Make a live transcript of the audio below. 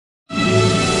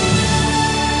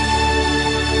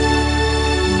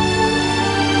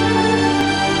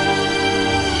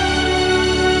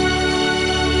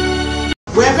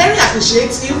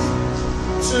appreciative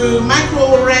to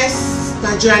Microres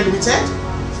Nigeria Limited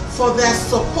for their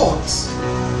support.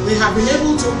 They have been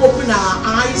able to open our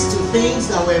eyes to things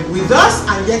that were with us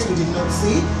and yet we did not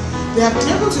see. They have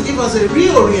been able to give us a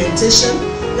reorientation.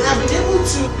 They have been able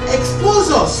to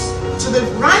expose us to the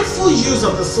rightful use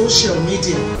of the social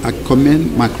media. I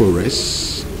commend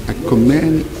Microres. I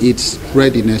commend its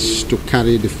readiness to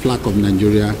carry the flag of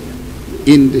Nigeria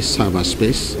in the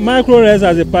cyberspace. Microres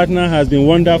as a partner has been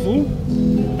wonderful.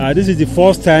 This is the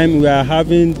first time we are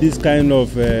having this kind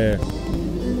of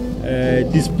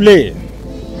display,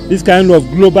 this kind of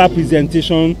global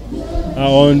presentation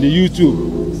on the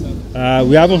YouTube.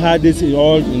 We haven't had this in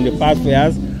the past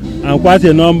years, and quite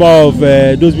a number of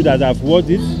those people that have watched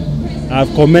it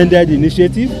have commended the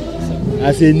initiative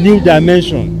as a new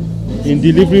dimension in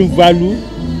delivering value,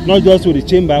 not just to the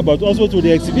chamber but also to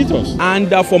the exhibitors. And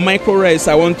for Microres,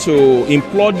 I want to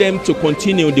implore them to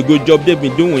continue the good job they've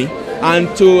been doing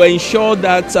and to ensure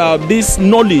that this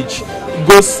knowledge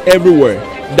goes everywhere,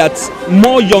 that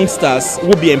more youngsters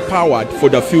will be empowered for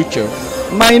the future.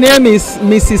 My name is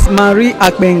Mrs. Marie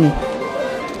Akbengi.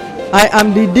 I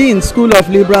am the Dean, School of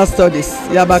Liberal Studies,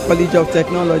 Yaba College of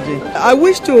Technology. I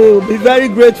wish to be very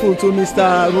grateful to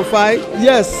Mr. Rufai.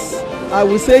 Yes, I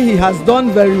will say he has done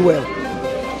very well.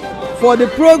 For the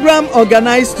program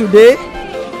organized today,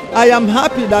 I am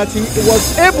happy that he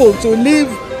was able to leave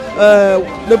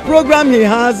the program he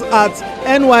has at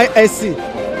NYSC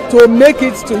to make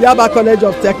it to Yaba College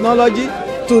of Technology,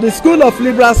 to the School of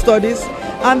Liberal Studies,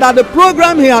 and that the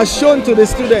program he has shown to the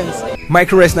students.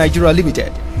 Microres Nigeria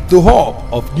Limited, the hub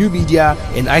of new media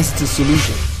and ICT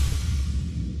solutions.